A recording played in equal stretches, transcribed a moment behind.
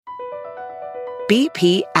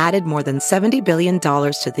BP added more than $70 billion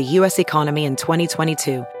to the U.S. economy in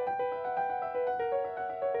 2022.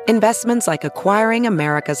 Investments like acquiring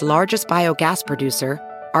America's largest biogas producer,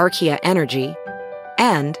 Archaea Energy,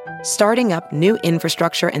 and starting up new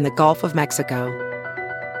infrastructure in the Gulf of Mexico.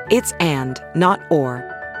 It's and, not or.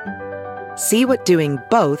 See what doing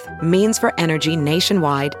both means for energy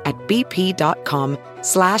nationwide at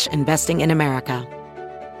bp.com/investing in America.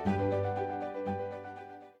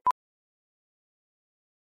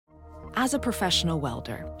 As a professional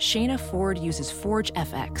welder, Shayna Ford uses Forge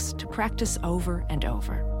FX to practice over and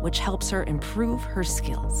over, which helps her improve her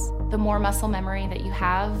skills. The more muscle memory that you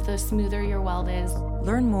have, the smoother your weld is.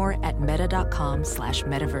 Learn more at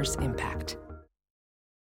meta.com/metaverse impact.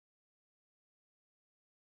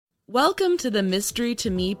 Welcome to the Mystery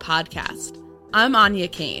to Me podcast. I'm Anya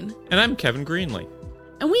Kane. And I'm Kevin Greenlee.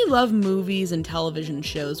 And we love movies and television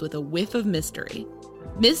shows with a whiff of mystery.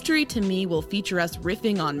 Mystery to Me will feature us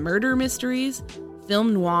riffing on murder mysteries,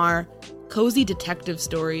 film noir, cozy detective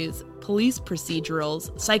stories, police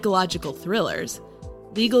procedurals, psychological thrillers,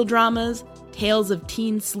 legal dramas, tales of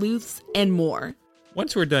teen sleuths, and more.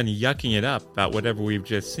 Once we're done yucking it up about whatever we've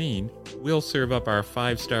just seen, we'll serve up our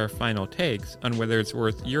 5-star final takes on whether it's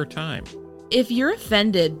worth your time. If you're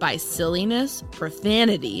offended by silliness,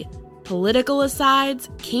 profanity, political asides,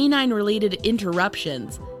 canine-related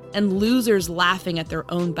interruptions, and losers laughing at their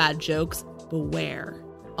own bad jokes, beware.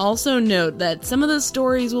 Also note that some of the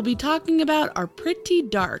stories we'll be talking about are pretty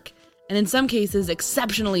dark, and in some cases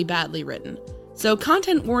exceptionally badly written. So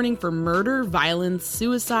content warning for murder, violence,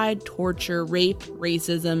 suicide, torture, rape,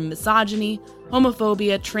 racism, misogyny,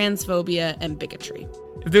 homophobia, transphobia, and bigotry.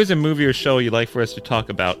 If there's a movie or show you'd like for us to talk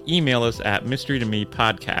about, email us at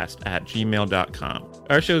mysterytomepodcast@gmail.com.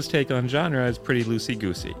 Our show's take on genre is pretty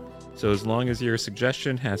loosey-goosey, so as long as your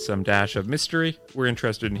suggestion has some dash of mystery, we're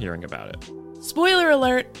interested in hearing about it. Spoiler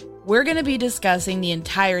alert, we're going to be discussing the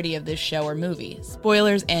entirety of this show or movie,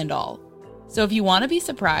 spoilers and all. So if you want to be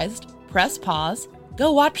surprised, press pause,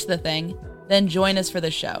 go watch the thing, then join us for the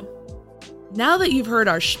show. Now that you've heard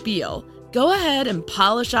our spiel, go ahead and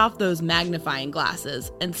polish off those magnifying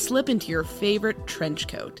glasses and slip into your favorite trench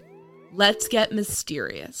coat. Let's get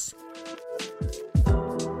mysterious.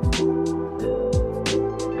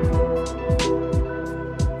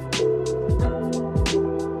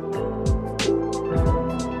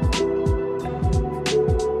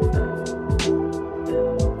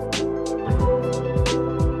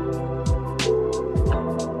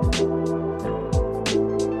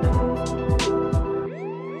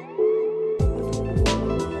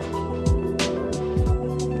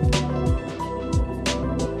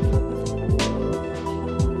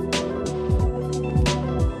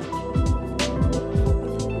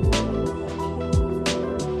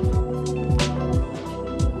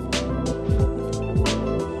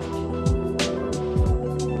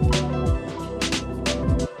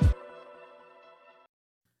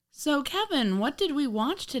 So, Kevin, what did we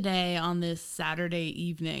watch today on this Saturday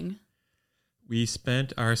evening? We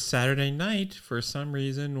spent our Saturday night, for some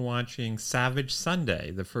reason, watching Savage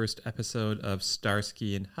Sunday, the first episode of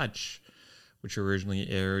Starsky and Hutch, which originally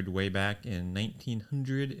aired way back in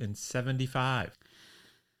 1975.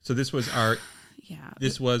 So this was our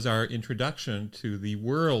introduction to the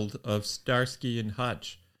world of Starsky and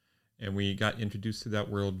Hutch, and we got introduced to that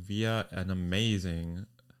world via an amazing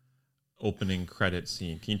opening credit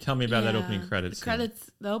scene. Can you tell me about that opening credit scene?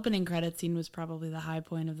 The opening credit scene was probably the high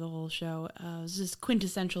point of the whole show. It was just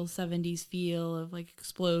quintessential 70s feel of like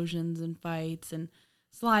explosions and fights and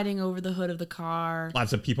sliding over the hood of the car.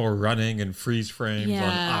 Lots of people running and freeze frames on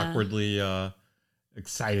awkwardly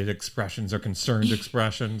excited expressions or concerned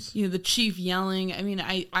expressions. You know, the chief yelling. I mean,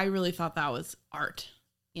 I really thought that was art.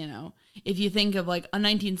 You know, if you think of like a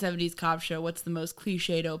 1970s cop show, what's the most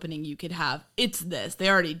cliched opening you could have? It's this. They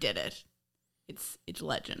already did it. It's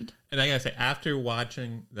legend. And I gotta say, after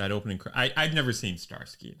watching that opening, I've never seen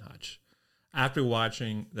Starsky and Hutch. After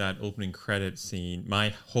watching that opening credit scene,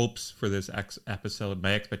 my hopes for this episode,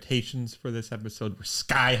 my expectations for this episode were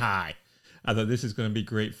sky high. I thought this is going to be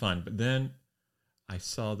great fun. But then I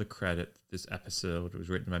saw the credit. This episode was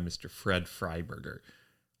written by Mr. Fred Freiberger,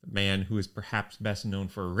 the man who is perhaps best known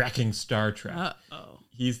for wrecking Star Trek. Uh-oh.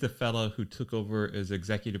 He's the fellow who took over as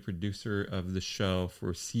executive producer of the show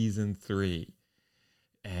for season 3.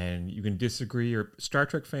 And you can disagree, or Star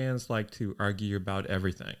Trek fans like to argue about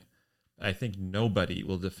everything. I think nobody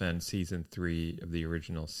will defend season 3 of the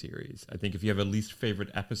original series. I think if you have a least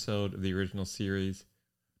favorite episode of the original series,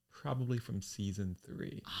 probably from season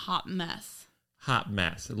 3. Hot mess. A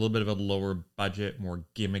little bit of a lower budget, more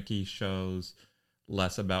gimmicky shows,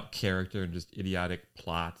 less about character and just idiotic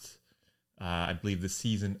plots. I believe the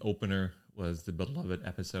season opener was the beloved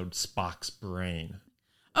episode Spock's Brain.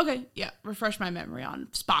 Okay, yeah. Refresh my memory on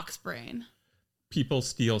Spock's brain. People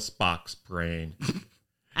steal Spock's brain.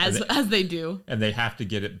 As they do. And they have to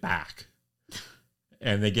get it back.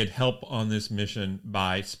 And they get help on this mission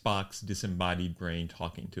by Spock's disembodied brain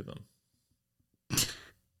talking to them.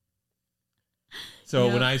 So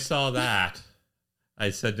when I saw that, I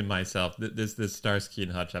said to myself, this Starsky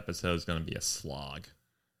and Hutch episode is going to be a slog.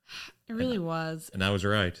 It really was. And I was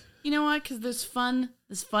right. You know what? Because there's fun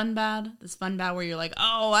bad where you're like,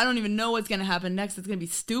 oh, I don't even know what's going to happen next. It's going to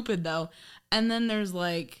be stupid, though. And then there's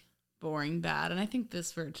like boring bad. And I think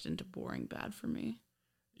this verged into boring bad for me.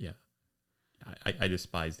 Yeah. I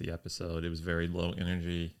despised the episode. It was very low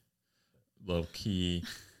energy, low key.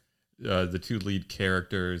 The two lead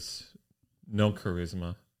characters, no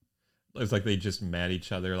charisma. It was like they just met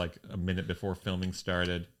each other like a minute before filming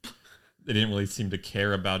started. They didn't really seem to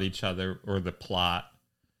care about each other or the plot.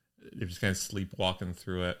 They're just kind of sleepwalking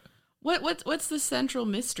through it. What's the central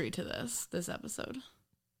mystery to this episode?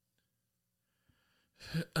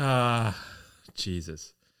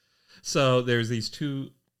 Jesus. So there's these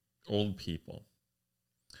two old people.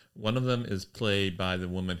 One of them is played by the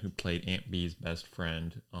woman who played Aunt Bee's best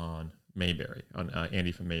friend on Mayberry, on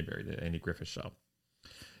Andy from Mayberry, the Andy Griffith Show.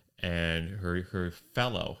 And her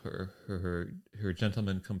fellow, her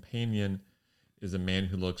gentleman companion is a man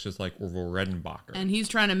who looks just like Orville Redenbacher. And he's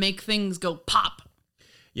trying to make things go pop.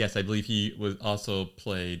 Yes, I believe he was also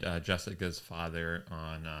played Jessica's father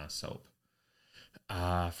on Soap.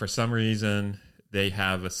 For some reason, they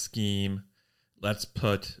have a scheme. Let's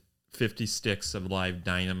put 50 sticks of live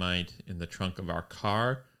dynamite in the trunk of our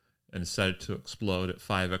car and set it to explode at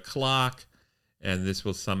 5 o'clock. And this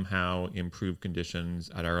will somehow improve conditions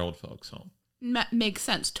at our old folks' home. Makes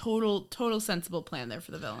sense. Total sensible plan there for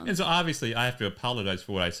the villain. And so obviously I have to apologize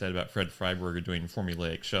for what I said about Fred Freiberger doing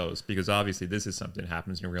formulaic shows, because obviously this is something that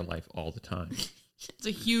happens in real life all the time. It's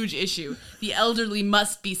a huge issue. The elderly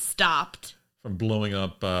must be stopped from blowing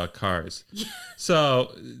up cars.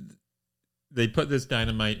 So they put this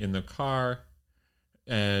dynamite in the car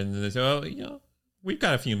and they say, oh, we've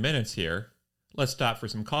got a few minutes here. Let's stop for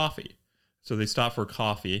some coffee. So they stop for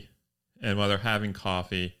coffee, and while they're having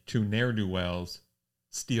coffee, two ne'er-do-wells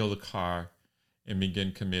steal the car and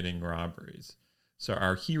begin committing robberies. So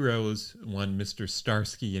our heroes, one Mr.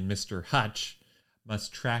 Starsky and Mr. Hutch,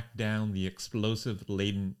 must track down the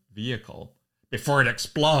explosive-laden vehicle before it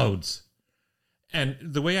explodes. And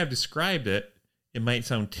the way I've described it, it might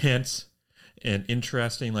sound tense and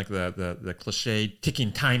interesting, like the cliche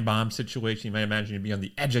ticking time bomb situation. You might imagine you'd be on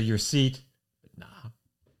the edge of your seat. But nah.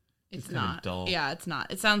 It's not. Dull. Yeah, it's not.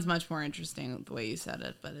 It sounds much more interesting the way you said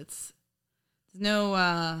it, but it's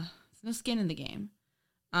no skin in the game.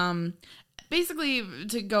 Basically,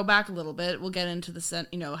 to go back a little bit, we'll get into the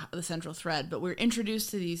central thread, but we're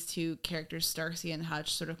introduced to these two characters, Starsky and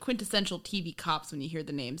Hutch, sort of quintessential TV cops. When you hear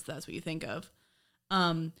the names, that's what you think of.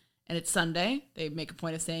 And it's Sunday. They make a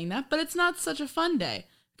point of saying that, but it's not such a fun day,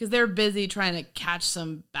 because they're busy trying to catch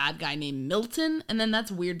some bad guy named Milton. And then that's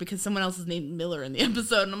weird because someone else is named Miller in the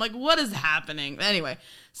episode. And I'm like, what is happening? Anyway,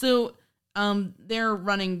 so they're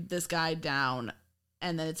running this guy down,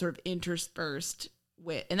 and then it's sort of interspersed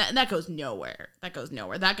with, and that goes nowhere. That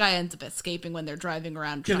guy ends up escaping when they're driving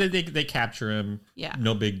around. Yeah, they capture him. Yeah.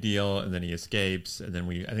 No big deal. And then he escapes. And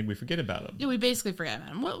then I think we forget about him. Yeah, we basically forget about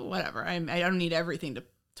him. Well, whatever. I don't need everything to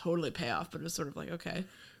totally pay off, but it was sort of like, okay.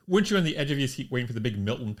 Weren't you on the edge of your seat waiting for the big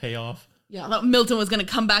Milton payoff? Yeah, I thought Milton was going to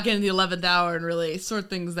come back in the 11th hour and really sort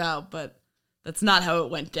things out, but that's not how it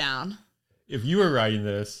went down. If you were writing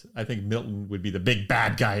this, I think Milton would be the big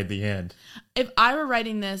bad guy at the end. If I were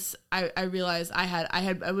writing this, I realized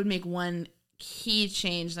I would make one key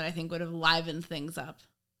change that I think would have livened things up.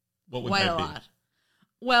 What would that be? Lot.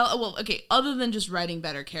 Well, okay, other than just writing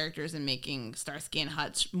better characters and making Starsky and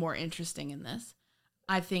Hutch more interesting in this,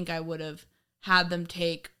 I think I would have had them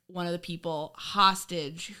take one of the people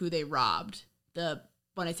hostage who they robbed.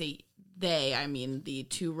 When I say they, I mean the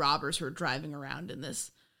two robbers who are driving around in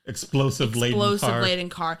this explosive-laden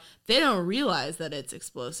car. They don't realize that it's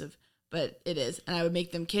explosive, but it is. And I would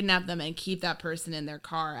make them kidnap them and keep that person in their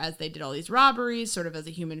car as they did all these robberies, sort of as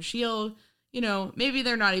a human shield. Maybe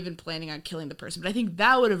they're not even planning on killing the person, but I think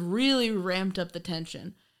that would have really ramped up the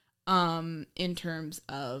tension in terms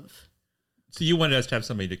of... So you wanted us to have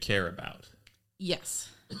somebody to care about. Yes.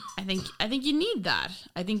 I think you need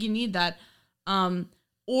that.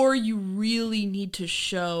 Or you really need to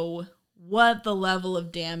show what the level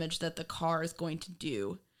of damage that the car is going to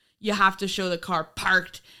do. You have to show the car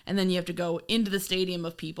parked, and then you have to go into the stadium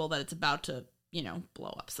of people that it's about to,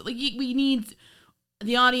 blow up. So we need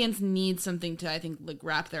the audience needs something to, I think, like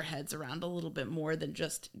wrap their heads around a little bit more than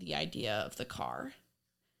just the idea of the car.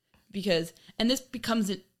 Because, and this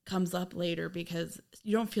comes up later because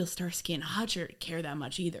you don't feel Starsky and Hutch care that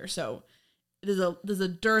much either. So there's a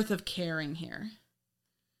dearth of caring here.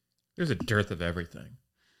 There's a dearth of everything.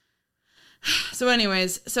 So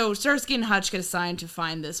anyways, so Starsky and Hutch get assigned to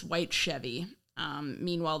find this white Chevy.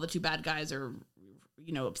 Meanwhile, the two bad guys are,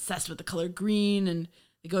 obsessed with the color green, and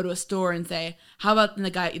they go to a store and say, how about, and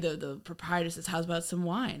the proprietor says, how about some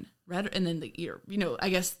wine? Red, and then I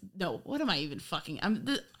guess, no, what am I even fucking,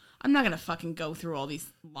 I'm not going to fucking go through all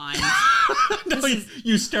these lines. No,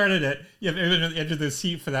 you started it. You have entered the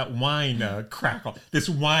seat for that wine crackle, this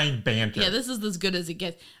wine banter. Yeah, this is as good as it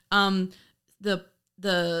gets. The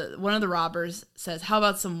one of the robbers says, how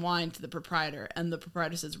about some wine to the proprietor? And the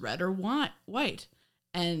proprietor says, red or white?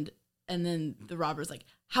 And then the robber's like,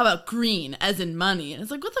 how about green, as in money? And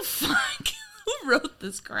it's like, what the fuck? Who wrote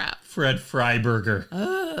this crap? Fred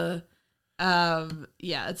Freiberger.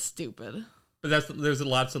 Yeah, it's stupid. But there's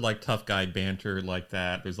lots of like tough guy banter like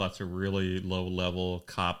that. There's lots of really low level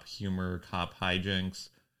cop humor, cop hijinks.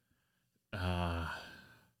 I'm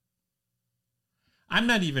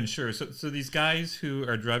not even sure. So these guys who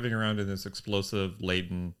are driving around in this explosive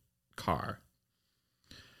laden car,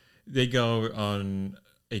 they go on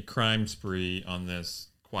a crime spree on this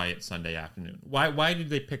quiet Sunday afternoon. Why did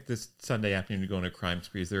they pick this Sunday afternoon to go on a crime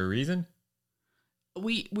spree? Is there a reason?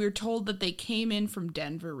 We're told that they came in from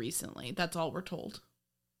Denver recently. That's all we're told.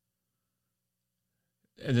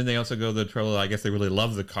 And then they also go to the trouble, I guess they really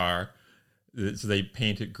love the car, so they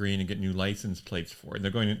paint it green and get new license plates for it. And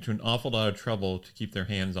they're going into an awful lot of trouble to keep their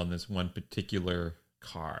hands on this one particular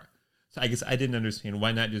car. So I guess I didn't understand,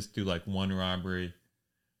 why not just do like one robbery,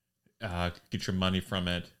 get your money from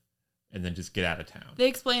it, and then just get out of town. They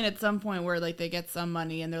explain at some point where like they get some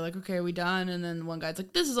money and they're like, okay, are we done? And then one guy's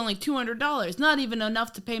like, this is only $200, not even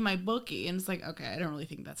enough to pay my bookie. And it's like, okay, I don't really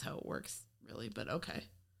think that's how it works, really, but okay.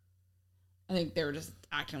 I think they were just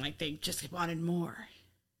acting like they just wanted more.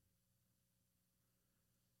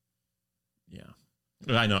 Yeah.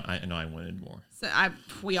 I know I wanted more. So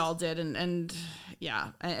we all did, and yeah.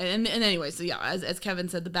 And anyway, so yeah, as Kevin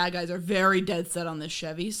said, the bad guys are very dead set on this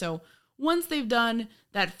Chevy, so once they've done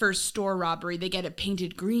that first store robbery, they get it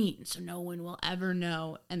painted green, so no one will ever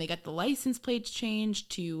know. And they get the license plates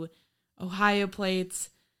changed to Ohio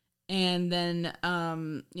plates, and then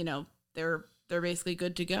they're basically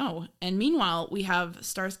good to go. And meanwhile, we have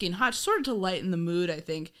Starsky and Hutch, sort of to lighten the mood, I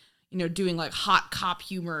think, doing like hot cop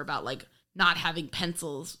humor about like not having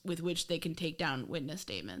pencils with which they can take down witness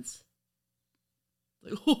statements.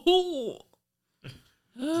 Like,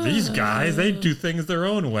 these guys, they do things their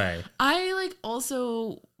own way. I like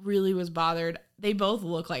also really was bothered. They both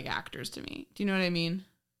look like actors to me. Do you know what I mean?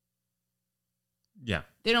 Yeah.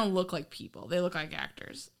 They don't look like people. They look like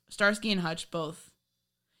actors. Starsky and Hutch both.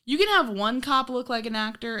 You can have one cop look like an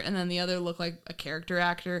actor and then the other look like a character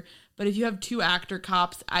actor. But if you have two actor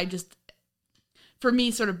cops, for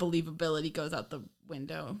me, sort of believability goes out the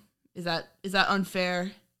window. Is that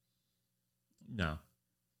unfair? No.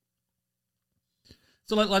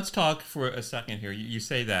 So let's talk for a second here. You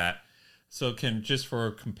say that. So just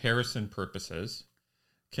for comparison purposes,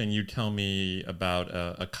 can you tell me about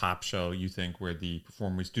a cop show you think where the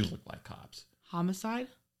performers do look like cops? Homicide?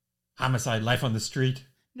 Homicide, Life on the Street?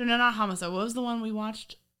 No, not Homicide. What was the one we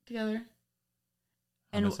watched together?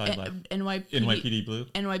 Homicide, NYPD Blue?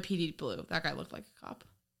 NYPD Blue. That guy looked like a cop.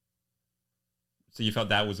 So you felt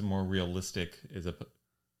that was more realistic as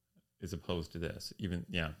opposed to this? Even,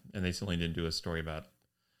 yeah. And they certainly didn't do a story about...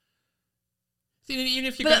 See, even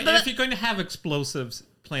if you're going to have explosives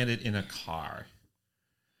planted in a car,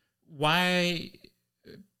 why?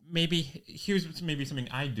 Here's maybe something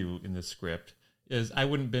I do in the script is I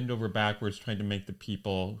wouldn't bend over backwards trying to make the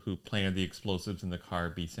people who planted the explosives in the car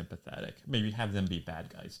be sympathetic. Maybe have them be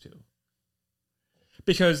bad guys too.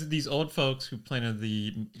 Because these old folks who planted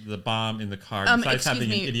the bomb in the car, besides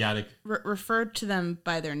having an idiotic... Refer to them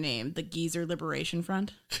by their name, the Geezer Liberation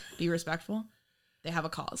Front. Be respectful. They have a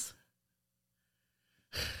cause.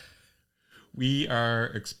 We are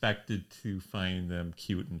expected to find them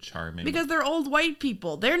cute and charming. Because they're old white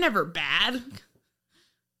people. They're never bad.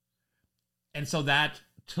 And so that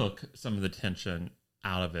took some of the tension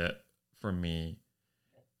out of it for me.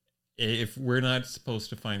 If we're not supposed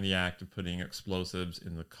to find the act of putting explosives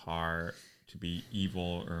in the car to be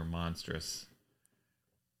evil or monstrous,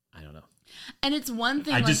 I don't know. And it's one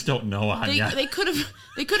thing. I just don't know. They could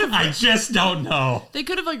have. I just don't know. They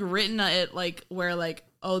could have like written it like where like,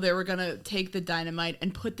 oh, they were gonna take the dynamite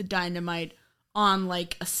and put the dynamite on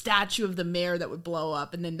like a statue of the mayor that would blow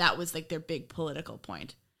up, and then that was like their big political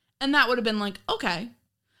point. And that would have been like, okay.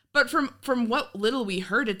 But from what little we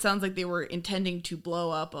heard, it sounds like they were intending to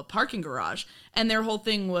blow up a parking garage. And their whole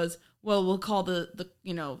thing was, well, we'll call the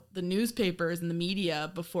newspapers and the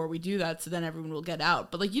media before we do that, so then everyone will get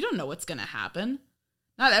out. But like, you don't know what's going to happen.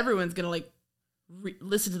 Not everyone's going to like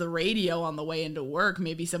listen to the radio on the way into work.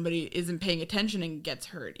 Maybe somebody isn't paying attention and gets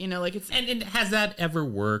hurt. Like it's... And has that ever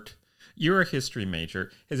worked? You're a history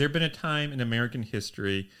major. Has there been a time in American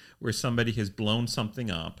history where somebody has blown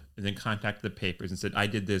something up and then contacted the papers and said, I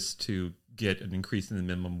did this to get an increase in the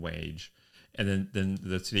minimum wage? And then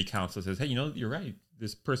the city council says, hey, you're right.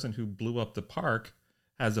 This person who blew up the park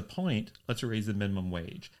has a point. Let's raise the minimum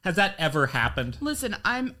wage. Has that ever happened? Listen,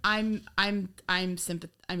 I'm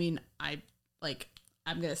sympathetic. I mean, I'm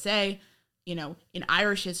going to say, in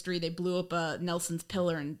Irish history, they blew up a Nelson's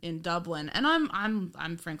Pillar in Dublin, and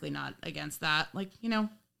I'm frankly not against that. Like,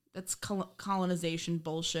 that's colonization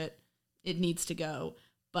bullshit. It needs to go,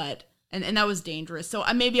 but and that was dangerous. So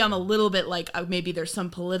maybe I'm a little bit like maybe there's some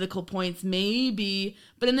political points, maybe,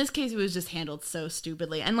 but in this case, it was just handled so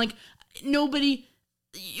stupidly, and like nobody,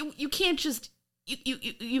 you can't just.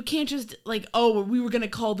 You can't just like, oh, we were going to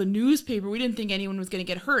call the newspaper. We didn't think anyone was going to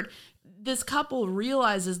get hurt. This couple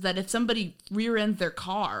realizes that if somebody rear ends their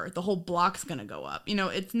car, the whole block's going to go up.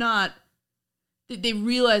 It's not, they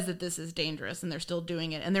realize that this is dangerous and they're still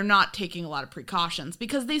doing it. And they're not taking a lot of precautions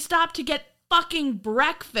because they stopped to get fucking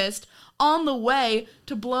breakfast on the way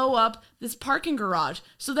to blow up this parking garage.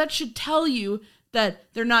 So that should tell you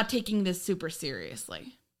that they're not taking this super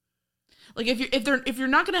seriously. Like if you're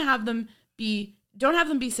not going to have them don't have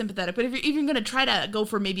them be sympathetic, but if you're even going to try to go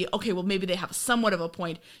for maybe they have somewhat of a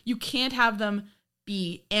point, you can't have them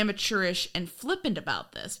be amateurish and flippant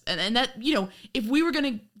about this. And that, if we were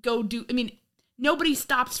going to go nobody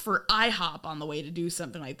stops for IHOP on the way to do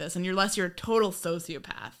something like this, unless you're a total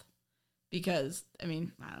sociopath. Because, I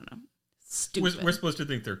don't know. Stupid. We're supposed to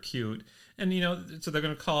think they're cute. And, so they're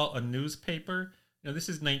going to call a newspaper. This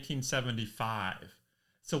is 1975.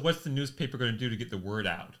 So what's the newspaper going to do to get the word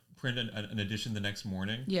out? Print an edition the next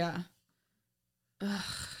morning? Yeah. Ugh,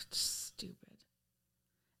 stupid.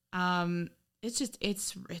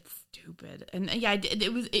 It's stupid. And yeah,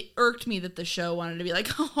 it irked me that the show wanted to be like,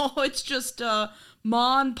 oh, it's just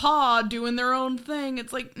Ma and Pa doing their own thing.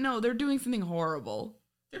 It's like, no, they're doing something horrible.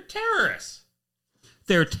 They're terrorists.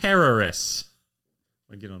 They're terrorists.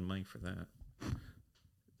 I get on mic for that.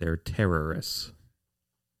 They're terrorists.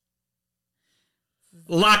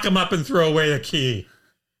 Lock them up and throw away the key.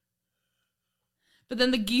 But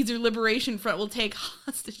then the Geezer Liberation Front will take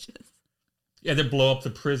hostages. Yeah, they blow up the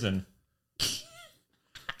prison.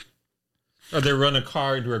 Or they run a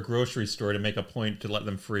car into a grocery store to make a point to let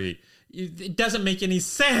them free. It doesn't make any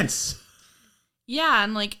sense. Yeah,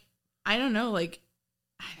 and like, I don't know, like,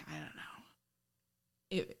 I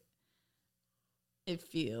don't know. It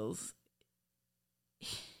feels...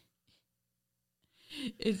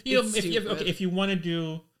 If you want to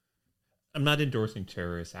do... I'm not endorsing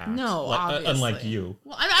terrorist acts. No, obviously. Unlike you.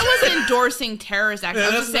 Well, I wasn't endorsing terrorist acts.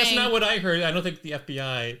 That's not what I heard. I don't think the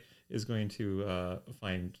FBI is going to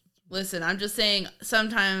find... Listen, I'm just saying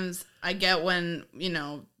sometimes I get when,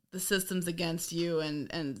 the system's against you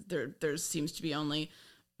and there seems to be only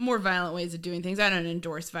more violent ways of doing things. I don't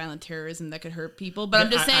endorse violent terrorism that could hurt people, but I'm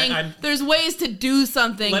just saying there's ways to do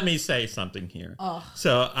something. Let me say something here. Oh.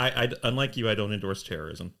 So I unlike you, I don't endorse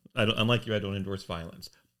terrorism. Unlike you, I don't endorse violence.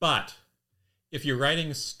 But if you're writing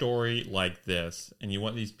a story like this and you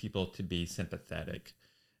want these people to be sympathetic,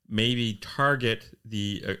 maybe target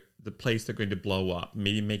the place they're going to blow up.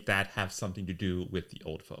 Maybe make that have something to do with the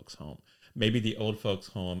old folks' home. Maybe the old folks'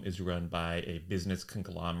 home is run by a business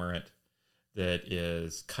conglomerate that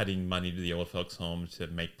is cutting money to the old folks' home to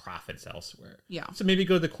make profits elsewhere. Yeah. So maybe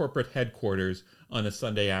go to the corporate headquarters on a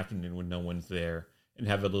Sunday afternoon when no one's there and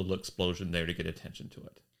have a little explosion there to get attention to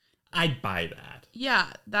it. I'd buy that. Yeah,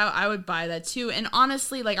 I would buy that too. And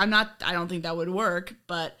honestly, like I don't think that would work,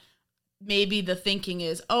 but maybe the thinking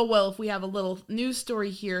is, oh, well, if we have a little news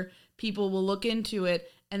story here, people will look into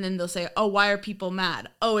it and then they'll say, oh, why are people mad?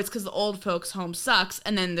 Oh, it's because the old folks' home sucks.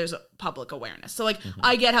 And then there's a public awareness. So, like,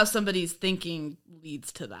 I get how somebody's thinking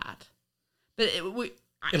leads to that. But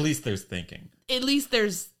at least there's thinking. At least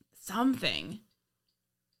there's something.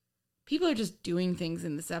 People are just doing things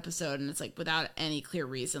in this episode, and it's like without any clear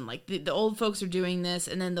reason. Like, the old folks are doing this,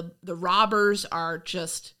 and then the robbers are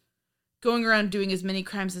just going around doing as many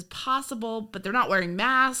crimes as possible, but they're not wearing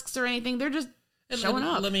masks or anything. They're just showing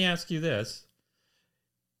up. Let me ask you this.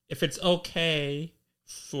 If it's okay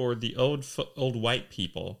for the old white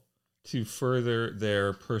people to further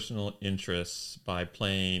their personal interests by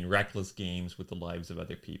playing reckless games with the lives of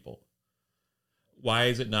other people? Why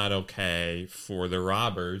is it not okay for the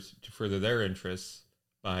robbers to further their interests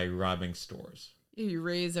by robbing stores? You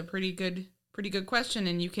raise a pretty good question,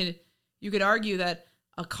 and you could argue that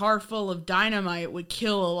a car full of dynamite would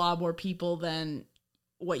kill a lot more people than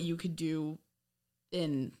what you could do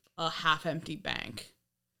in a half-empty bank.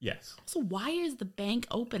 Yes. So why is the bank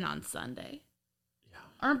open on Sunday? Yeah.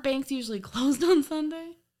 Aren't banks usually closed on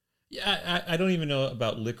Sunday? Yeah, I don't even know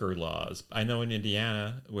about liquor laws. I know in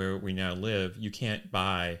Indiana, where we now live, you can't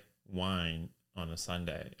buy wine on a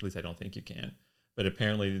Sunday. At least I don't think you can. But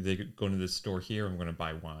apparently they go into this store here, I'm going to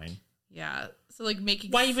buy wine. Yeah. So like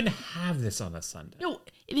making... Why even have this on a Sunday? No,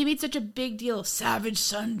 they made such a big deal of Savage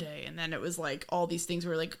Sunday, and then it was like all these things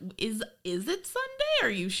were like, is it Sunday? Are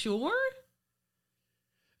you sure?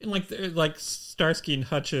 And like Starsky and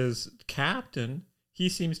Hutch's captain, he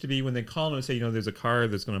seems to be, when they call him and say, there's a car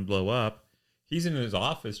that's going to blow up, he's in his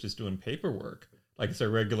office just doing paperwork like it's a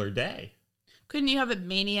regular day. Couldn't you have it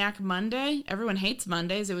Maniac Monday? Everyone hates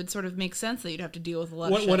Mondays. It would sort of make sense that you'd have to deal with a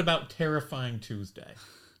lot of shit. What about Terrifying Tuesday?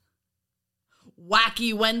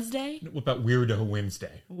 Wacky Wednesday? What about Weirdo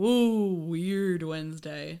Wednesday? Ooh, Weird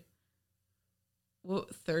Wednesday.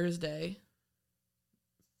 What, Thursday?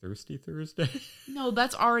 Thirsty Thursday? No,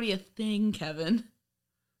 that's already a thing, Kevin.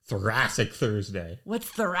 Thoracic Thursday. What's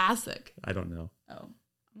thoracic? I don't know. Oh,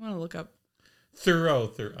 I'm going to look up.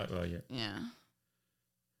 Oh, yeah. Yeah.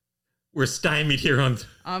 We're stymied here on...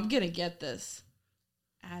 I'm going to get this.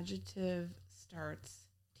 Adjective starts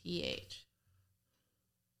TH.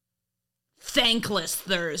 Thankless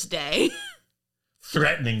Thursday.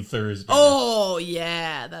 Threatening Thursday. Oh,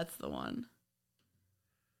 yeah, that's the one.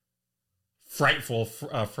 Frightful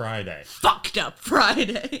Friday. Fucked up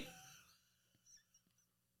Friday.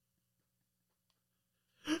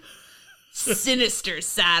 Sinister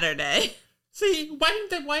Saturday. See,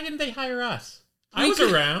 why didn't they hire us? I was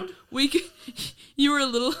around. You were a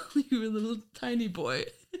little tiny boy.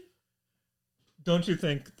 Don't you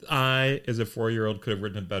think I, as a 4-year-old, could have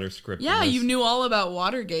written a better script? Yeah, you knew all about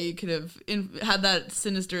Watergate. You could have had that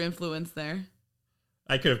sinister influence there.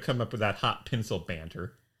 I could have come up with that hot pencil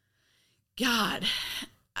banter. God,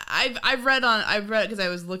 I've read because I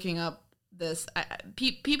was looking up this.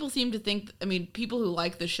 People seem to think. I mean, people who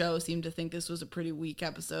like the show seem to think this was a pretty weak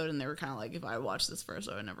episode, and they were kind of like, if I watched this first,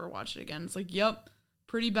 I would never watch it again. It's like, yep,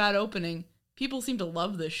 pretty bad opening. People seem to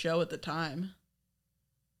love this show at the time.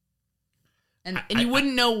 And you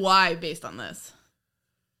wouldn't know why based on this.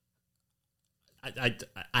 I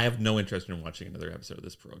have no interest in watching another episode of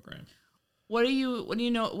this program. What do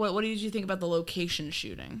you know? What did you think about the location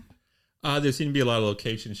shooting? There seemed to be a lot of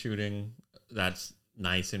location shooting. That's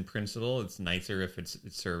nice in principle. It's nicer if it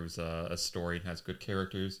serves a story and has good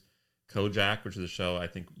characters. Kojak, which is a show I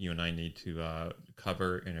think you and I need to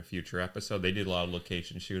cover in a future episode. They did a lot of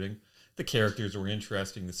location shooting. The characters were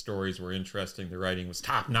interesting. The stories were interesting. The writing was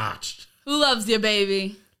top notch. Who loves you,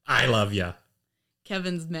 baby? I love ya.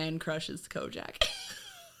 Kevin's man crushes Kojak.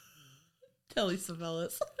 Telly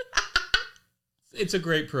Savalas. It's a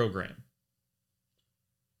great program.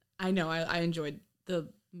 I know. I enjoyed the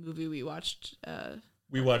movie we watched.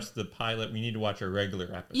 We watched the pilot. We need to watch a regular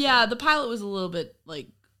episode. Yeah, the pilot was a little bit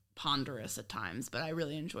ponderous at times, but I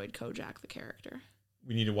really enjoyed Kojak, the character.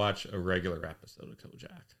 We need to watch a regular episode of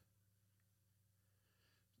Kojak.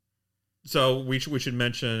 So we should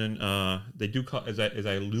mention they do call, as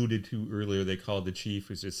I alluded to earlier, they called the chief,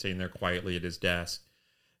 who's just sitting there quietly at his desk,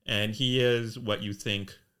 and he is what you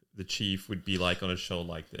think the chief would be like on a show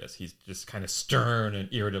like this. He's just kind of stern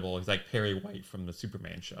and irritable. He's like Perry White from the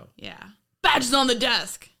Superman show. Yeah, badges on the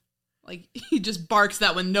desk. Like he just barks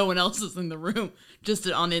that when no one else is in the room, just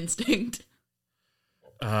on instinct.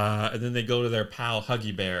 And then they go to their pal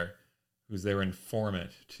Huggy Bear, who's their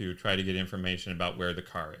informant, to try to get information about where the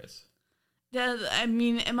car is. Yeah, I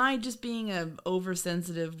mean, am I just being a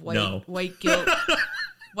oversensitive white guilt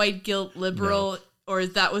liberal, No. or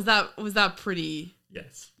was that pretty?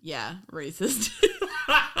 Yes. Yeah, racist.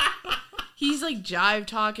 He's like jive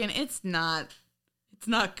talking. It's not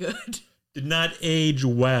good. Did not age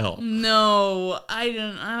well. No, I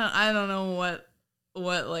don't know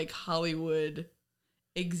what like Hollywood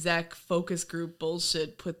exec focus group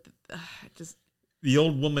bullshit put. The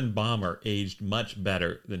old woman bomber aged much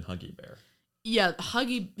better than Huggy Bear. Yeah,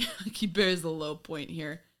 Huggy Bear is the low point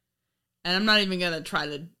here. And I'm not even going to try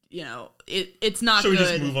to, it's not Should good. we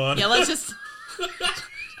just move on? Yeah, let's just,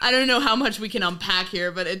 I don't know how much we can unpack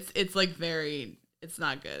here, but it's like it's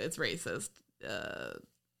not good. It's racist.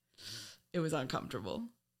 It was uncomfortable.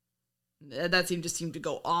 That seemed to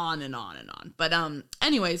go on and on and on. But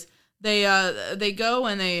anyways, They go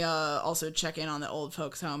and they also check in on the old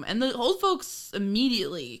folks' home, and the old folks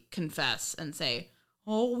immediately confess and say,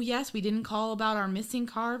 "Oh yes, we didn't call about our missing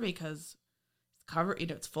car because it's covered,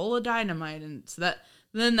 it's full of dynamite," and so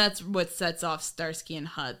that's what sets off Starsky and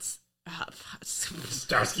Hutch.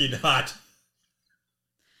 Starsky and Hutch.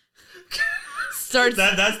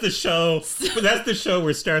 That's the show. That's the show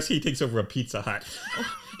where Starsky takes over a Pizza Hut.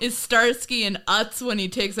 Is Starsky and Utz when he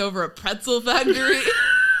takes over a pretzel factory?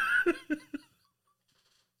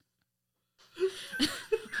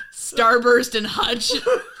 Starburst and Hutch.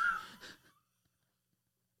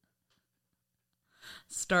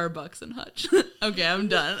 Starbucks and Hutch. Okay, I'm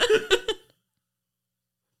done.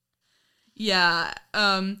 Yeah.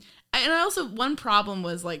 And also one problem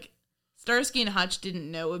was like Starsky and Hutch didn't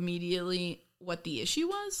know immediately what the issue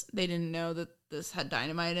was. They didn't know that this had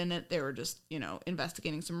dynamite in it. They were just,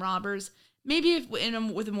 investigating some robbers. Maybe if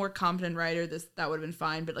with a more competent writer, that would have been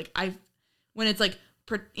fine. But like when it's like,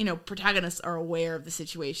 protagonists are aware of the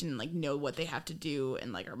situation and like know what they have to do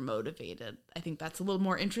and like are motivated. I think that's a little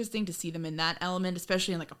more interesting to see them in that element,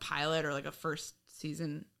 especially in like a pilot or like a first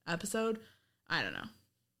season episode. I don't know.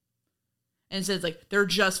 And so it's like they're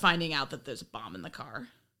just finding out that there's a bomb in the car.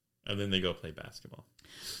 And then they go play basketball.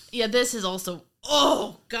 Yeah, this is also,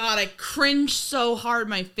 oh God, I cringed so hard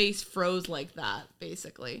my face froze like that,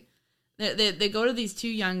 basically. They go to these two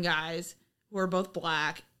young guys who are both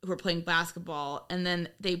black, who are playing basketball, and then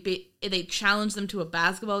they challenge them to a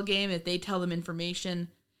basketball game if they tell them information.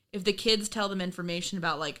 If the kids tell them information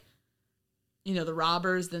about, like, the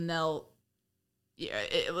robbers, then they'll...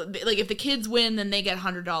 like, if the kids win, then they get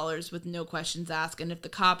 $100 with no questions asked, and if the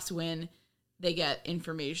cops win, they get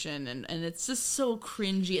information, and it's just so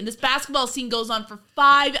cringy. And this basketball scene goes on for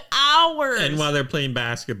 5 hours! And while they're playing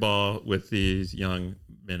basketball with these young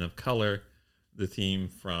men of color, the theme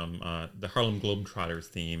from the Harlem Globetrotters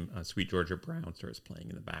theme, Sweet Georgia Brown, starts playing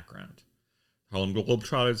in the background. Harlem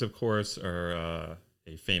Globetrotters, of course, are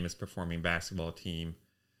a famous performing basketball team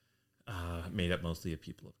made up mostly of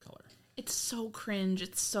people of color. It's so cringe.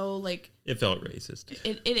 It's so like... It felt racist.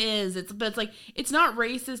 It is. But it's like, it's not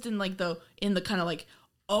racist in the kind of like,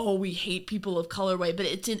 oh, we hate people of color way, but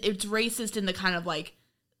it's racist in the kind of like,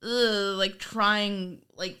 like trying,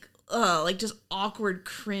 like just awkward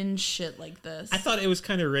cringe shit like this. I thought it was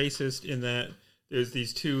kind of racist in that there's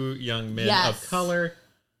these two young men of color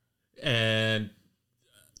and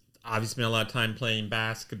obviously spent a lot of time playing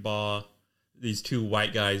basketball. These two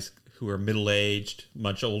white guys who are middle-aged,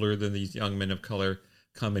 much older than these young men of color,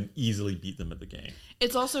 come and easily beat them at the game.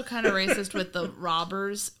 It's also kind of racist with the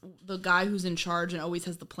robbers. The guy who's in charge and always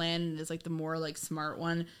has the plan and is like the more like smart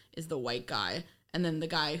one is the white guy. And then the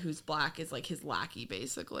guy who's black is like his lackey,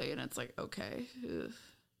 basically. And it's like, okay. Ugh.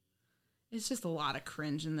 It's just a lot of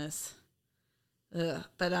cringe in this. Ugh.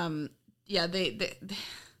 But, yeah, they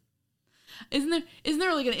isn't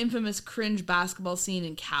there like an infamous cringe basketball scene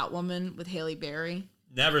in Catwoman with Halle Berry?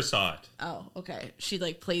 Never saw it. Oh, okay. She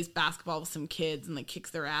like plays basketball with some kids and like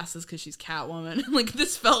kicks their asses because she's Catwoman. Like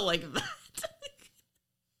this felt like that.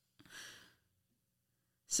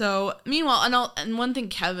 So, meanwhile, and one thing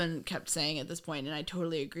Kevin kept saying at this point, and I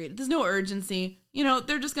totally agreed, there's no urgency.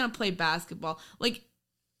 They're just going to play basketball. Like,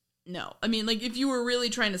 no. I mean, like, if you were really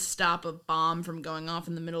trying to stop a bomb from going off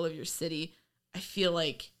in the middle of your city, I feel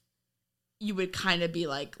like you would kind of be,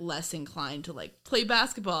 like, less inclined to, like, play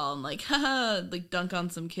basketball and, like, haha, like, dunk on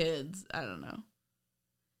some kids. I don't know.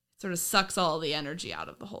 It sort of sucks all the energy out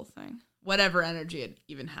of the whole thing. Whatever energy it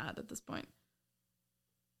even had at this point.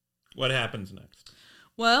 What happens next?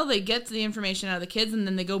 Well, they get the information out of the kids, and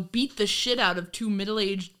then they go beat the shit out of two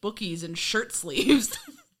middle-aged bookies in shirt sleeves.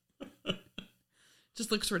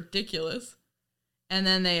 Just looks ridiculous. And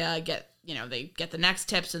then they get the next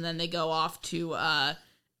tips, and then they go off to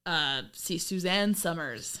see Suzanne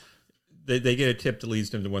Summers. They get a tip that leads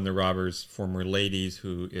them to one of the robbers' former ladies,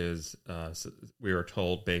 who is, we were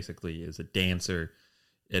told, basically is a dancer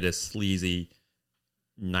at a sleazy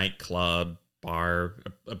nightclub, bar,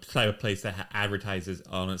 a type of place that advertises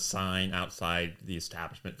on a sign outside the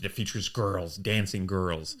establishment that features girls, dancing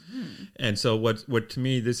girls. Mm-hmm. And so what to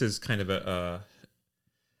me, this is kind of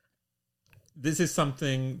this is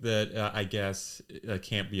something that I guess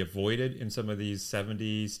can't be avoided in some of these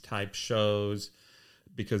 70s type shows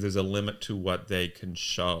because there's a limit to what they can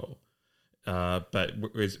show. But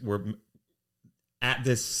we're at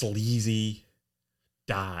this sleazy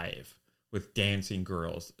dive with dancing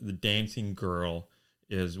girls. The dancing girl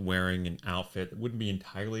is wearing an outfit that wouldn't be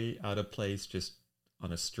entirely out of place just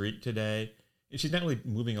on a street today. And she's not really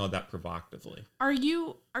moving all that provocatively. Are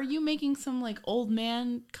you making some like old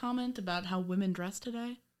man comment about how women dress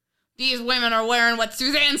today? these women are wearing what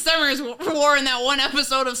Suzanne Summers wore in that one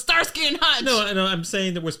episode of Starsky and Hutch. No, I'm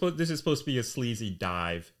saying that this is supposed to be a sleazy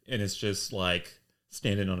dive, and it's just like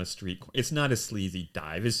standing on a street. It's not a sleazy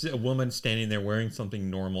dive. It's a woman standing there wearing something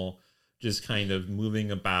normal, just kind of moving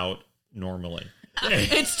about normally.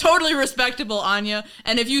 It's totally respectable, Anya.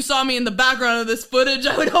 And if you saw me in the background of this footage,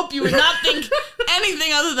 I would hope you would not think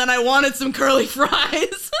anything other than I wanted some curly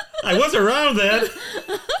fries. I was around then.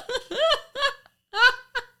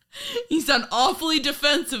 You sound awfully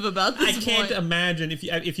defensive about this. I can't imagine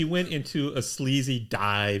if you went into a sleazy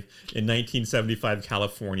dive in 1975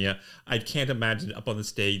 California. I can't imagine up on the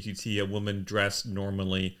stage you'd see a woman dressed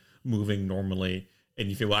normally, moving normally, and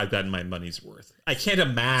you feel, well, I've gotten my money's worth. I can't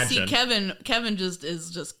imagine. See, Kevin is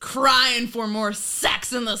just crying for more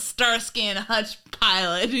sex in the Starsky and Hutch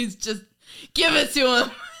pilot. He's just, give it to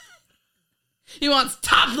him. He wants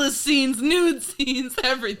topless scenes, nude scenes,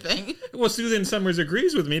 everything. Well, Suzanne Summers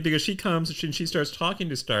agrees with me because she comes and she starts talking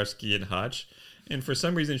to Starsky and Hutch. And for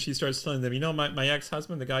some reason, she starts telling them, my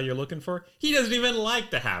ex-husband, the guy you're looking for, he doesn't even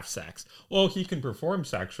like to have sex. Well, he can perform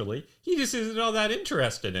sexually. He just isn't all that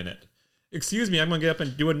interested in it. Excuse me, I'm going to get up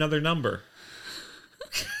and do another number.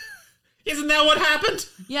 Isn't that what happened?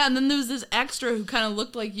 Yeah, and then there was this extra who kind of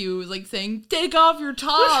looked like you, was like saying, take off your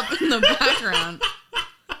top in the background.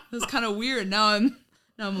 It was kind of weird. Now I'm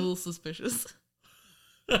a little suspicious.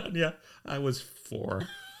 Yeah, I was 4.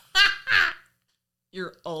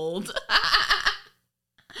 You're old.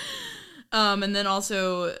 And then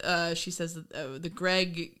also she says that the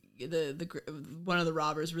Greg, one of the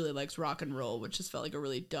robbers really likes rock and roll, which just felt like a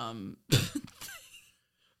really dumb.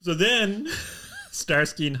 So then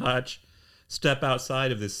Starsky and Hutch step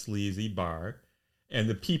outside of this sleazy bar. And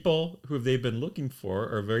the people who they've been looking for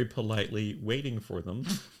are very politely waiting for them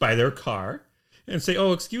by their car and say,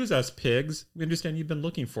 oh, excuse us, pigs. We understand you've been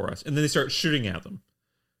looking for us. And then they start shooting at them.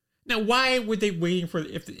 Now, why were they waiting for,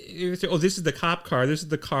 if this is the cop car. This is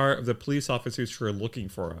the car of the police officers who are looking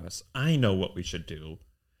for us. I know what we should do.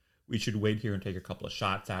 We should wait here and take a couple of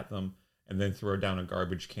shots at them and then throw down a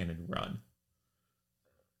garbage can and run.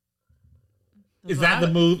 Is that the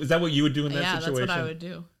move? Is that what you would do in that situation? Yeah, that's what I would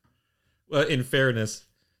do. Well, in fairness,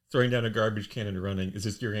 throwing down a garbage can and running is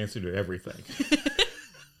just your answer to everything.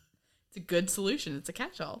 It's a good solution. It's a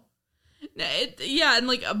catch-all. And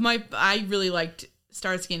like I really liked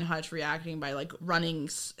Starsky and Hutch reacting by like running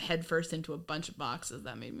headfirst into a bunch of boxes.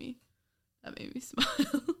 That made me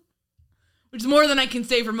smile. Which is more than I can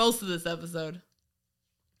say for most of this episode.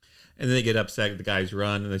 And then they get upset. The guys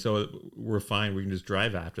run, and they say, oh, we're fine. We can just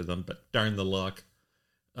drive after them. But darn the luck.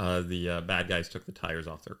 The bad guys took the tires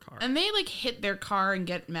off their car. And they like hit their car and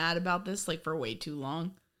get mad about this like for way too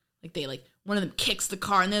long. Like they one of them kicks the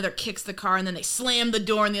car and the other kicks the car and then they slam the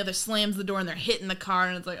door and the other slams the door and they're hitting the car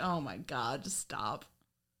and it's like, oh my God, just stop.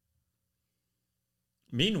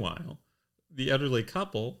 Meanwhile, the elderly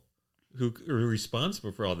couple who are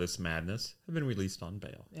responsible for all this madness have been released on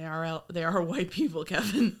bail. They are white people,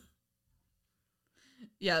 Kevin.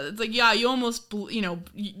 Yeah, it's like, yeah, you almost,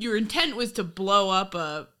 your intent was to blow up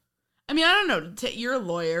I don't know, you're a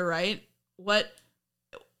lawyer, right? What,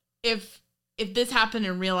 if this happened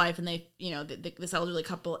in real life and they, this elderly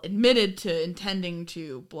couple admitted to intending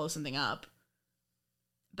to blow something up,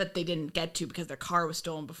 but they didn't get to because their car was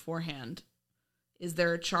stolen beforehand, is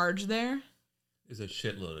there a charge there? There's a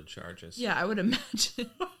shitload of charges. Yeah, I would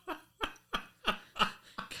imagine.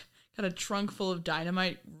 Got a trunk full of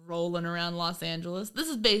dynamite rolling around Los Angeles. This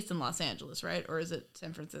is based in Los Angeles, right? Or is it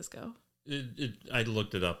San Francisco? I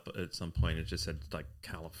looked it up at some point. It just said like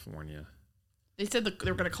California. They said they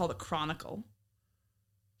were going to call the Chronicle.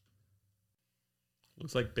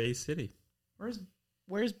 Looks like Bay City.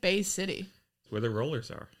 Where's Bay City? It's where the rollers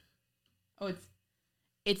are. Oh,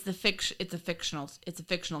 it's a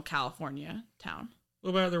fictional California town.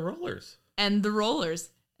 What about the rollers? And the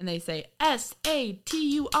rollers. And they say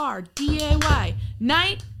SATURDAY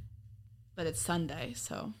night, but it's Sunday,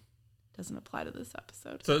 so it doesn't apply to this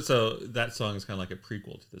episode. So that song is kind of like a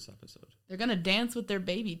prequel to this episode. They're gonna dance with their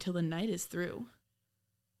baby till the night is through.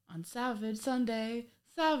 On Savage Sunday.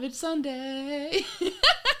 Love that song.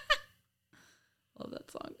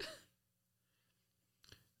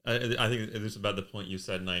 I think it was about the point you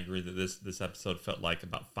said, and I agree that this episode felt like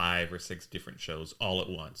about 5 or 6 different shows all at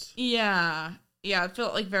once. Yeah, it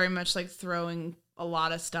felt like very much like throwing a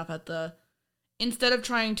lot of stuff at instead of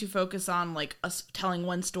trying to focus on like us telling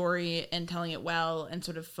one story and telling it well and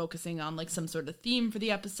sort of focusing on like some sort of theme for the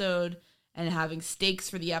episode and having stakes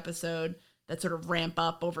for the episode that sort of ramp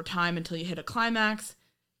up over time until you hit a climax.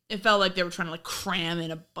 It felt like they were trying to like cram in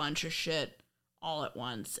a bunch of shit all at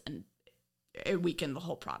once and it weakened the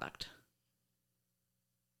whole product.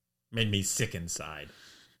 Made me sick inside.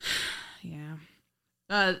 Yeah.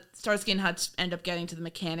 Starsky and Hutch end up getting to the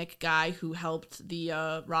mechanic guy who helped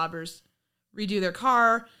the robbers redo their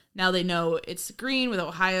car. Now they know it's green with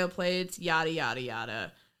Ohio plates, yada, yada,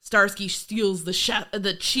 yada. Starsky steals the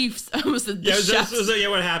chief's...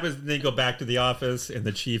 What happens, they go back to the office, and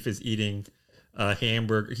the chief is eating a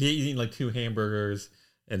hamburger. He's eating like 2 hamburgers,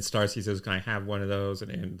 and Starsky says, can I have one of those?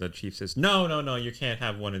 And the chief says, no, you can't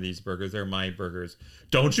have one of these burgers. They're my burgers.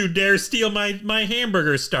 Don't you dare steal my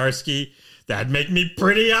hamburgers, Starsky. That'd make me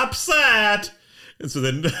pretty upset. And so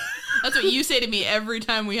then... That's what you say to me every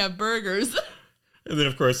time we have burgers. And then,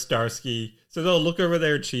 of course, Starsky says, oh, look over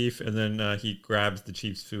there, Chief. And then he grabs the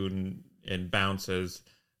Chief's food and bounces.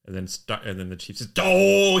 And then the Chief says,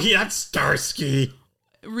 oh, that's Starsky.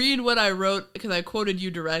 Read what I wrote, because I quoted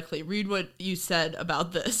you directly. Read what you said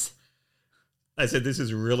about this. I said, this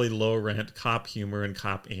is really low-rent cop humor and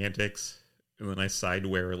cop antics. And then I sighed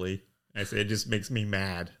warily. I said, it just makes me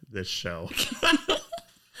mad, this show.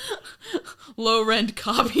 Low-rent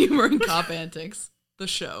cop humor and cop antics. The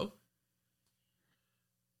show.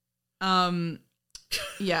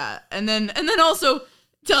 Yeah, and then also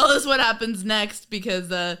tell us what happens next, because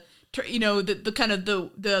the kind of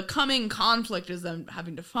the coming conflict is them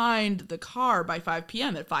having to find the car by 5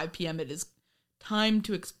 p.m. At 5 p.m. it is time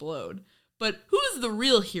to explode. But who's the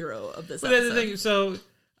real hero of this episode? That's the thing. So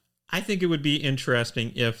I think it would be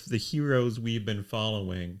interesting if the heroes we've been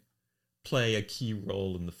following play a key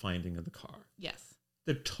role in the finding of the car. Yes.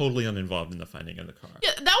 They're totally uninvolved in the finding of the car.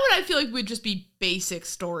 Yeah, that would, I feel like, would just be basic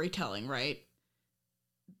storytelling, right?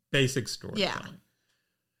 Basic storytelling.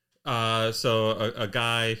 Yeah. So a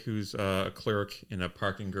guy who's a clerk in a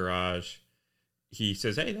parking garage, he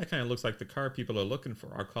says, hey, that kind of looks like the car people are looking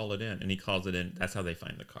for. I'll call it in. And he calls it in. That's how they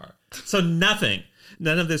find the car. So nothing.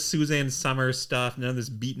 None of this Suzanne Summers stuff. None of this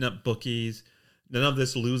beating up bookies. None of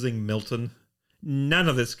this losing Milton. None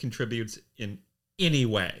of this contributes in any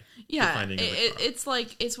way. Yeah, it's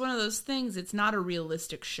like, it's one of those things. It's not a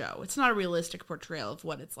realistic show. It's not a realistic portrayal of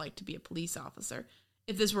what it's like to be a police officer.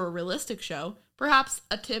 If this were a realistic show, perhaps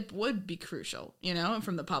a tip would be crucial,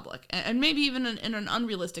 from the public. And maybe even in an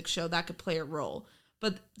unrealistic show, that could play a role.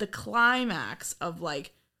 But the climax of,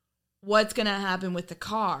 like, what's going to happen with the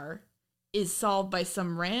car is solved by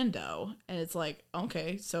some rando. And it's like,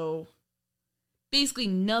 okay, so basically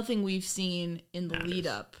nothing we've seen in the lead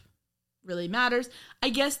up really matters. I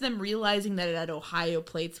guess them realizing that it had Ohio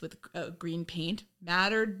plates with green paint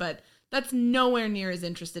mattered, but that's nowhere near as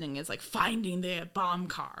interesting as, like, finding the bomb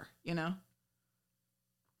car,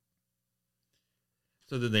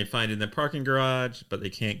 So then they find it in the parking garage, but they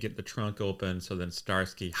can't get the trunk open. So then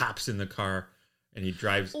Starsky hops in the car and he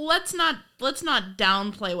drives. Let's not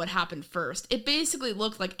downplay what happened first. It basically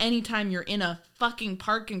looked like anytime you're in a fucking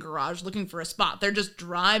parking garage looking for a spot, they're just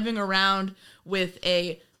driving around with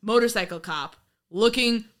a motorcycle cop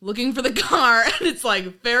looking for the car, and it's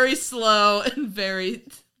like very slow and very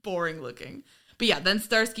boring looking. But yeah, then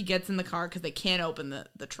Starsky gets in the car because they can't open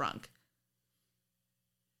the trunk,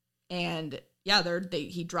 and yeah,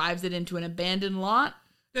 he drives it into an abandoned lot.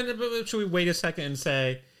 Should we wait a second and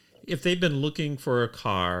say, if they've been looking for a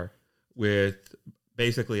car with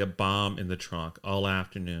basically a bomb in the trunk all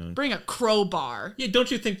afternoon, bring a crowbar. Yeah, don't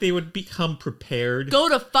you think they would become prepared? Go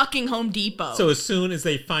to fucking Home Depot. So as soon as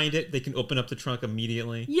they find it, they can open up the trunk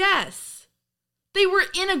immediately? Yes. They were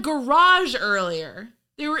in a garage earlier.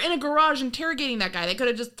 They were in a garage interrogating that guy. They could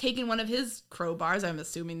have just taken one of his crowbars. I'm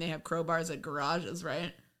assuming they have crowbars at garages,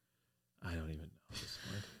 right? I don't even know this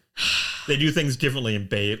one. They do things differently in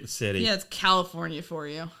Bay City. Yeah, it's California for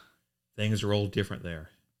you. Things are all different there.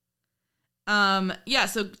 Yeah,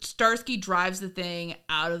 so Starsky drives the thing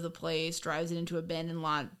out of the place, drives it into an abandoned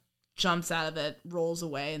lot, jumps out of it, rolls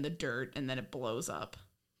away in the dirt, and then it blows up.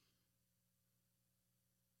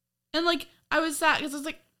 And, like, I was sad because I was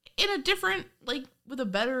like, in a different, like, with a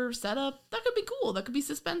better setup, that could be cool. That could be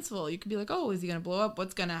suspenseful. You could be like, oh, is he going to blow up?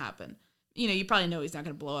 What's going to happen? You probably know he's not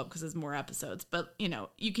going to blow up because there's more episodes. But,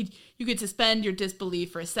 you could suspend your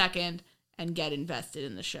disbelief for a second and get invested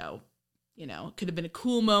in the show. It could have been a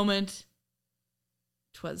cool moment.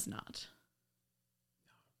 'Twas not.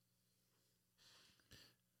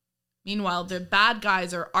 Meanwhile, the bad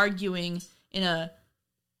guys are arguing in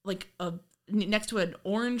next to an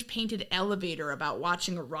orange painted elevator about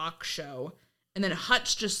watching a rock show, and then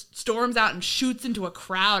Hutch just storms out and shoots into a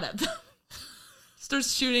crowd at them.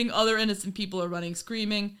 Starts shooting, other innocent people are running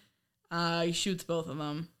screaming. He shoots both of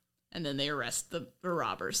them, and then they arrest the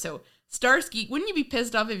robbers. So Starsky, wouldn't you be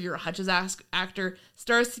pissed off if you're a Hutch's actor?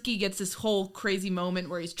 Starsky gets this whole crazy moment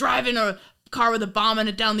where he's driving a car with a bomb in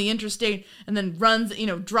it down the interstate and then runs,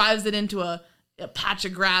 drives it into a a patch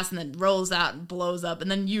of grass and then rolls out and blows up,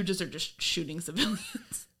 and then you just are just shooting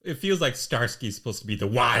civilians. It feels like Starsky's supposed to be the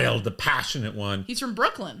wild, the passionate one. He's from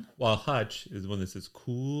Brooklyn. While Hutch is one that's as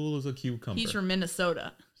cool as a cucumber. He's from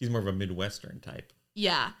Minnesota. He's more of a Midwestern type.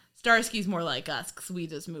 Yeah. Starsky's more like us because we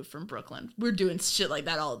just moved from Brooklyn. We're doing shit like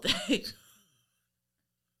that all day.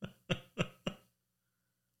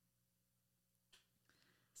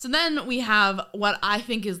 So then we have what I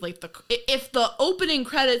think is like if the opening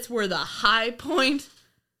credits were the high point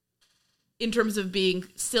in terms of being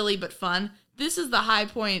silly but fun, this is the high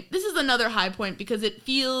point. This is another high point because it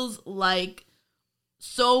feels like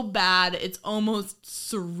so bad it's almost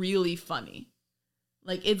surreally funny.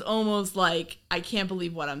 Like, it's almost like I can't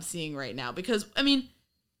believe what I'm seeing right now because, I mean,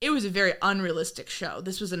 it was a very unrealistic show.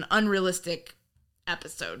 This was an unrealistic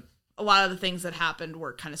episode. A lot of the things that happened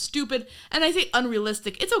were kind of stupid. And I say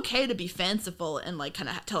unrealistic. It's okay to be fanciful and like kind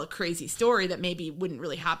of tell a crazy story that maybe wouldn't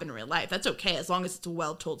really happen in real life. That's okay as long as it's a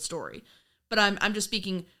well-told story. But I'm just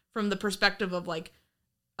speaking from the perspective of like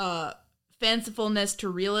fancifulness to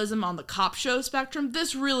realism on the cop show spectrum.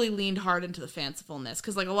 This really leaned hard into the fancifulness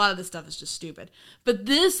because like a lot of this stuff is just stupid. But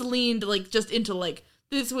this leaned like just into like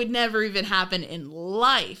this would never even happen in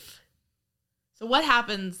life. So what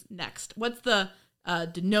happens next? What's the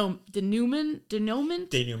denouement? Denouement.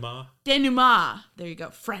 There you go.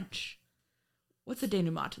 French. What's the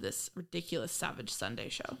denouement to this ridiculous Savage Sunday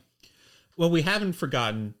show? Well, we haven't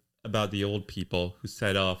forgotten about the old people who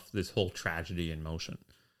set off this whole tragedy in motion.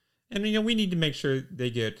 And, you know, we need to make sure they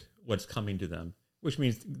get what's coming to them, which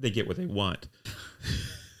means they get what they want.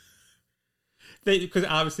 Because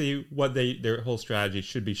obviously their whole strategy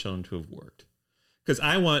should be shown to have worked. Because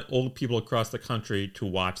I want old people across the country to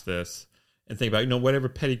watch this and think about, you know, whatever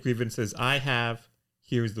petty grievances I have,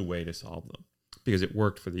 here's the way to solve them. Because it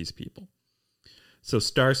worked for these people. So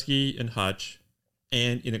Starsky and Hutch,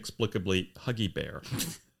 and inexplicably Huggy Bear,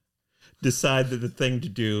 decide that the thing to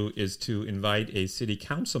do is to invite a city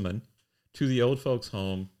councilman to the old folks'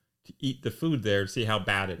 home to eat the food there, see how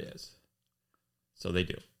bad it is. So they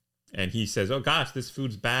do. And he says, oh gosh, this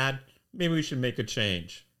food's bad. Maybe we should make a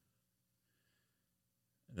change.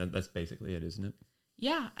 And that's basically it, isn't it?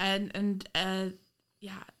 Yeah, and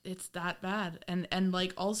yeah, it's that bad. And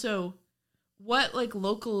like also what like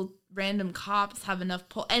local random cops have enough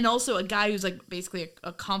pull, and also a guy who's like basically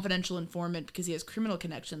a confidential informant because he has criminal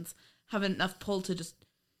connections, have enough pull to just,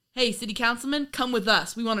 hey, city councilman, come with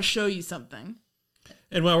us. We want to show you something.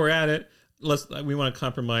 And while we're at it, we want to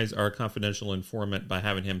compromise our confidential informant by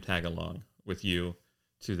having him tag along with you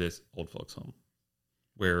to this old folks' home,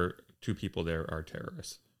 where two people there are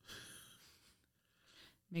terrorists.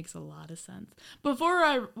 Makes a lot of sense. Before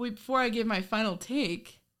I give my final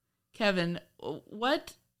take, Kevin,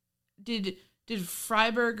 what did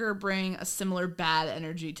Freiberger bring a similar bad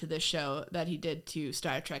energy to this show that he did to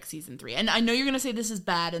Star Trek Season 3? And I know you're going to say this is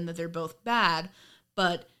bad and that they're both bad,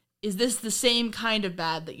 but is this the same kind of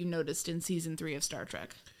bad that you noticed in Season 3 of Star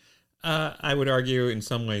Trek? I would argue in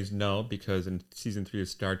some ways no, because in Season 3 of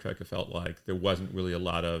Star Trek, it felt like there wasn't really a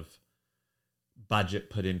lot of budget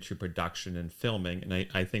put into production and filming. And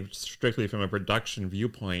I think strictly from a production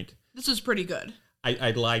viewpoint, this was pretty good.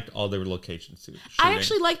 I liked all the location shooting. I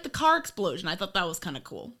actually liked the car explosion. I thought that was kind of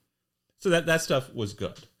cool. So that stuff was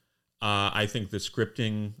good. I think the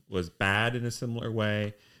scripting was bad in a similar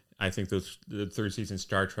way. I think the third season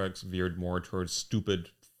Star Trek's veered more towards stupid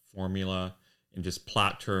formula and just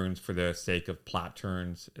plot turns for the sake of plot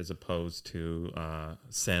turns as opposed to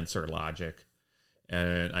sense or logic.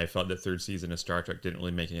 And I felt that third season of Star Trek didn't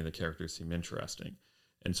really make any of the characters seem interesting.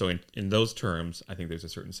 And so in those terms, I think there's a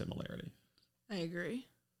certain similarity. I agree.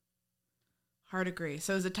 Hard agree.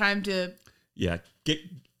 So is it time to... Yeah, get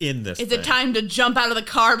in this Is it time to jump out of the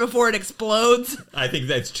car before it explodes? I think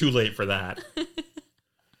that's too late for that.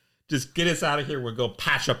 Just get us out of here. We'll go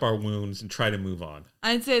patch up our wounds and try to move on.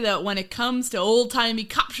 I'd say that when it comes to old-timey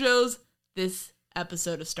cop shows, this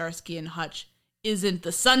episode of Starsky and Hutch isn't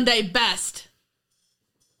the Sunday best.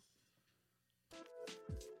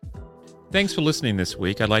 Thanks for listening this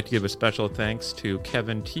week. I'd like to give a special thanks to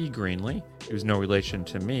Kevin T. Greenlee, who's no relation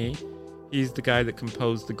to me. He's the guy that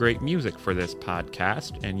composed the great music for this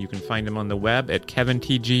podcast, and you can find him on the web at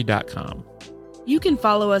kevintg.com. You can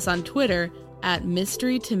follow us on Twitter at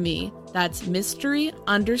Mystery to Me. That's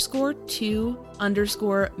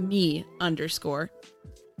mystery_to_me_.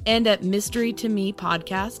 And at Mystery to Me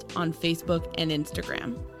Podcast on Facebook and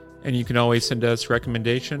Instagram. And you can always send us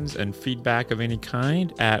recommendations and feedback of any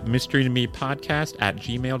kind at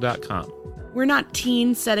mysterytomepodcast@gmail.com. We're not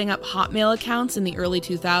teens setting up Hotmail accounts in the early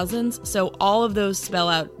 2000s, so all of those spell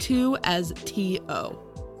out 2 as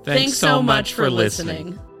T-O. Thanks so much for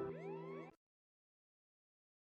listening.